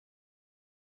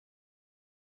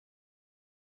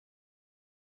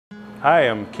Hi,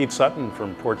 I'm Keith Sutton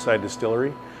from Portside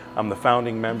Distillery. I'm the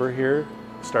founding member here,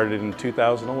 started in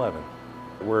 2011.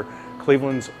 We're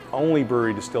Cleveland's only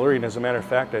brewery distillery, and as a matter of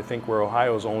fact, I think we're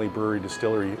Ohio's only brewery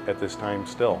distillery at this time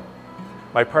still.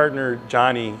 My partner,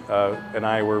 Johnny, and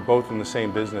I were both in the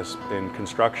same business in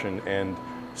construction, and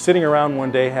sitting around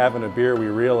one day having a beer, we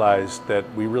realized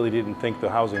that we really didn't think the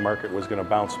housing market was going to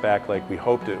bounce back like we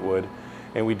hoped it would,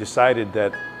 and we decided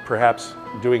that perhaps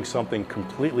doing something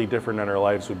completely different in our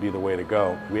lives would be the way to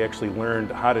go. We actually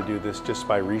learned how to do this just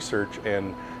by research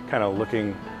and kind of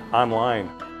looking online.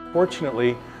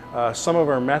 Fortunately, some of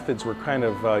our methods were kind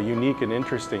of unique and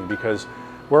interesting because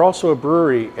we're also a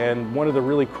brewery, and one of the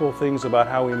really cool things about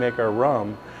how we make our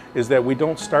rum is that we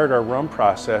don't start our rum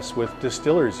process with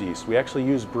distiller's yeast. We actually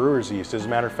use brewer's yeast. As a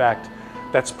matter of fact,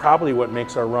 that's probably what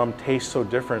makes our rum taste so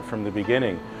different from the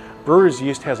beginning. Brewer's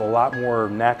yeast has a lot more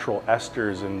natural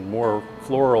esters and more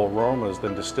floral aromas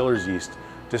than distiller's yeast.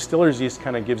 Distiller's yeast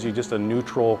kind of gives you just a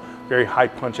neutral, very high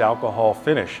punch alcohol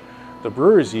finish. The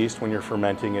brewer's yeast, when you're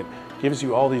fermenting it, gives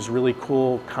you all these really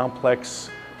cool, complex,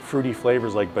 fruity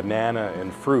flavors like banana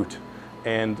and fruit.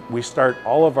 And we start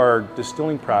all of our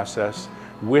distilling process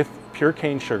with pure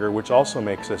cane sugar, which also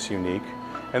makes us unique.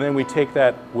 And then we take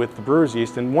that with the brewer's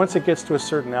yeast, and once it gets to a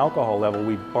certain alcohol level,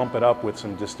 we bump it up with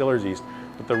some distiller's yeast.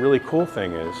 But the really cool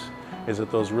thing is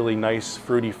that those really nice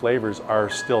fruity flavors are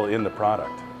still in the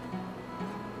product.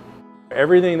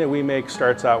 Everything that we make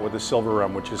starts out with a silver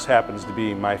rum, which just happens to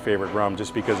be my favorite rum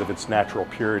just because of its natural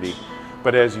purity.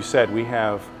 But as you said, we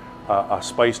have a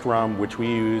spiced rum which we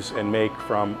use and make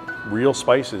from real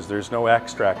spices. There's no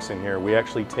extracts in here. We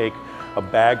actually take a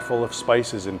bag full of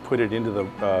spices and put it into the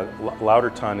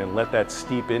lauter tun and let that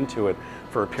steep into it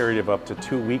for a period of up to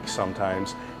 2 weeks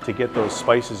sometimes to get those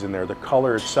spices in there. The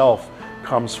color itself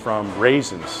comes from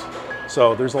raisins.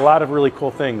 So there's a lot of really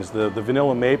cool things. The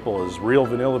vanilla maple is real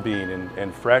vanilla bean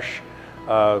and fresh,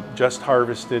 just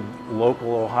harvested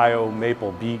local Ohio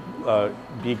maple,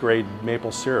 B-grade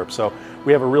maple syrup. So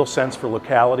we have a real sense for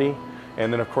locality.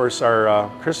 And then of course our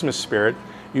Christmas spirit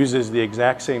uses the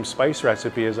exact same spice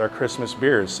recipe as our Christmas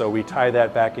beers, so we tie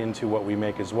that back into what we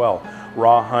make as well.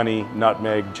 Raw honey,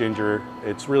 nutmeg, ginger.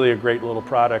 It's really a great little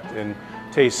product and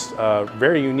tastes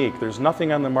very unique. There's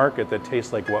nothing on the market that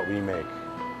tastes like what we make.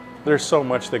 There's so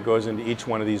much that goes into each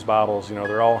one of these bottles. You know,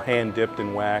 they're all hand dipped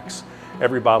in wax.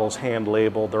 Every bottle's hand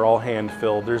labeled. They're all hand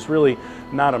filled. There's really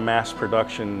not a mass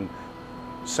production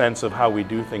sense of how we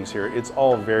do things here. It's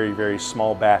all very, very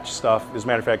small batch stuff. As a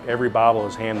matter of fact, every bottle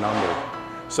is hand numbered.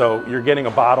 So you're getting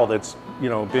a bottle that's,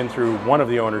 been through one of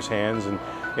the owner's hands and,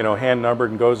 hand numbered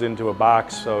and goes into a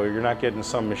box. So you're not getting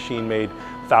some machine-made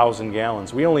 1,000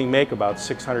 gallons. We only make about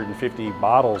 650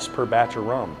 bottles per batch of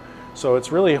rum. So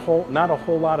it's really not a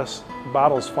whole lot of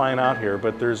bottles flying out here,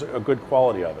 but there's a good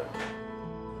quality of it.